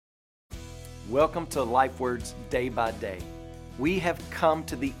Welcome to LifeWords Day by Day. We have come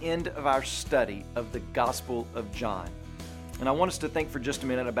to the end of our study of the Gospel of John. And I want us to think for just a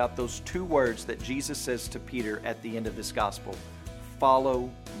minute about those two words that Jesus says to Peter at the end of this Gospel.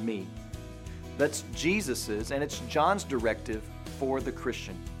 Follow me. That's Jesus's, and it's John's directive for the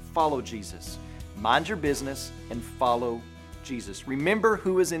Christian. Follow Jesus. Mind your business and follow Jesus. Remember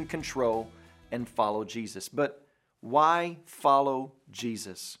who is in control and follow Jesus. But why follow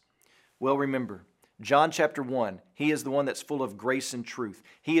Jesus? Well, remember, John chapter 1, He is the one that's full of grace and truth.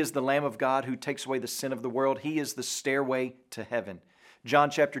 He is the Lamb of God who takes away the sin of the world. He is the stairway to heaven.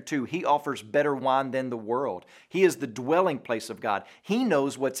 John chapter 2, He offers better wine than the world. He is the dwelling place of God. He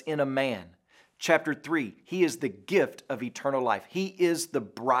knows what's in a man. Chapter 3, He is the gift of eternal life. He is the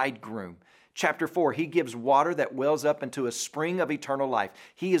bridegroom. Chapter 4, He gives water that wells up into a spring of eternal life.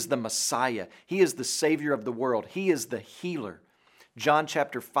 He is the Messiah. He is the Savior of the world. He is the healer. John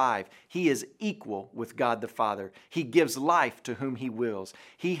chapter 5, He is equal with God the Father. He gives life to whom He wills.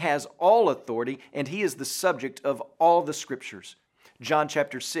 He has all authority, and He is the subject of all the Scriptures. John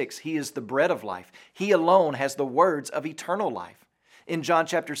chapter 6, He is the bread of life. He alone has the words of eternal life. In John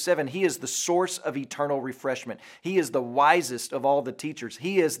chapter 7, He is the source of eternal refreshment. He is the wisest of all the teachers.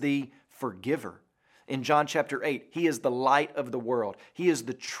 He is the forgiver. In John chapter 8, He is the light of the world. He is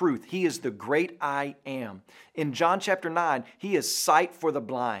the truth. He is the great I am. In John chapter 9, He is sight for the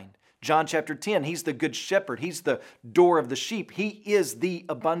blind. John chapter 10, He's the good shepherd. He's the door of the sheep. He is the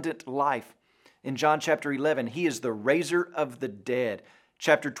abundant life. In John chapter 11, He is the raiser of the dead.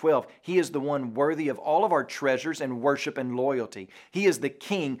 Chapter 12, He is the one worthy of all of our treasures and worship and loyalty. He is the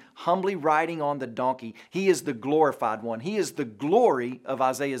king humbly riding on the donkey. He is the glorified one. He is the glory of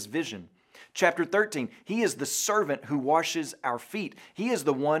Isaiah's vision. Chapter 13, He is the servant who washes our feet. He is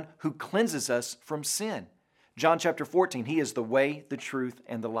the one who cleanses us from sin. John chapter 14, He is the way, the truth,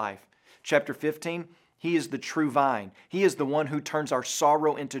 and the life. Chapter 15, He is the true vine. He is the one who turns our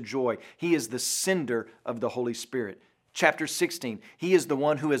sorrow into joy. He is the sender of the Holy Spirit. Chapter 16, He is the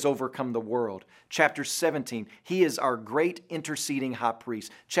one who has overcome the world. Chapter 17, He is our great interceding high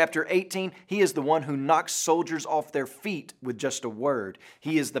priest. Chapter 18, He is the one who knocks soldiers off their feet with just a word.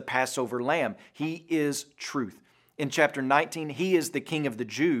 He is the Passover lamb. He is truth. In chapter 19, He is the King of the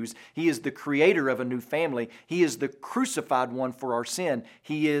Jews. He is the creator of a new family. He is the crucified one for our sin.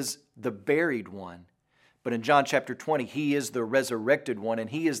 He is the buried one. But in John chapter 20, He is the resurrected one, and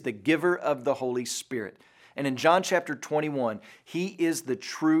He is the giver of the Holy Spirit. And in John chapter 21, He is the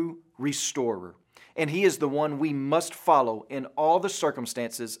true restorer. And He is the one we must follow in all the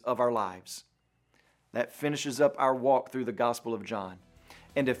circumstances of our lives. That finishes up our walk through the Gospel of John.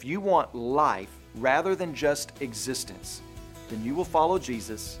 And if you want life rather than just existence, then you will follow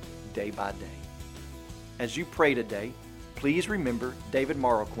Jesus day by day. As you pray today, please remember David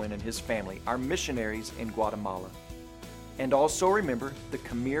Marroquin and his family, our missionaries in Guatemala. And also remember the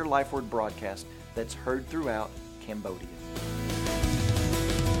Khmer LifeWord broadcast that's heard throughout Cambodia.